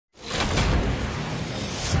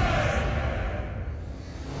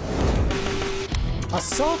A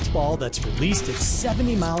softball that's released at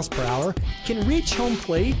 70 miles per hour can reach home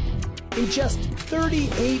plate in just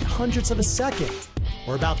 38 hundredths of a second,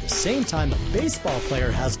 or about the same time a baseball player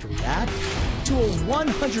has to react to a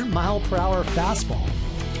 100 mile per hour fastball.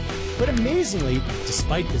 But amazingly,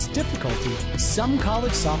 despite this difficulty, some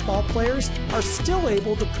college softball players are still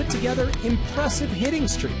able to put together impressive hitting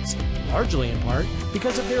streaks, largely in part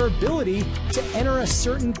because of their ability to enter a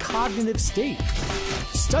certain cognitive state.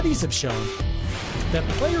 Studies have shown that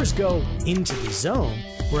players go into the zone,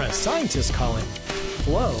 or as scientists call it,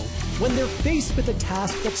 flow, when they're faced with a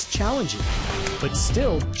task that's challenging, but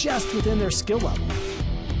still just within their skill level.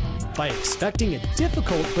 By expecting a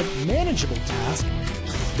difficult but manageable task,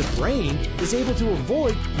 the brain is able to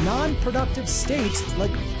avoid non-productive states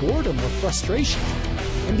like boredom or frustration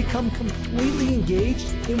and become completely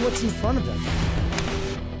engaged in what's in front of them.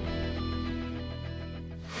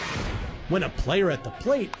 When a player at the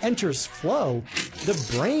plate enters flow,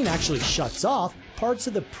 the brain actually shuts off parts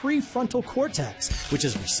of the prefrontal cortex, which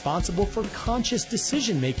is responsible for conscious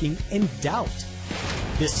decision-making and doubt.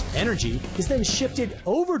 This energy is then shifted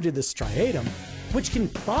over to the striatum, which can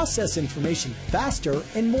process information faster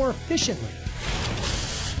and more efficiently.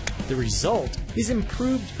 The result is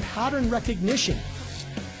improved pattern recognition,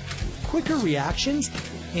 quicker reactions,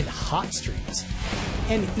 and hot streaks.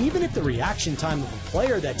 And even if the reaction time of a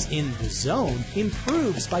player that's in the zone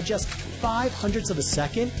improves by just 5 hundredths of a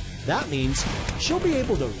second, that means she'll be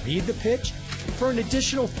able to read the pitch for an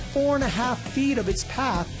additional 4.5 feet of its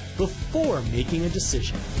path before making a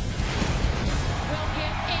decision.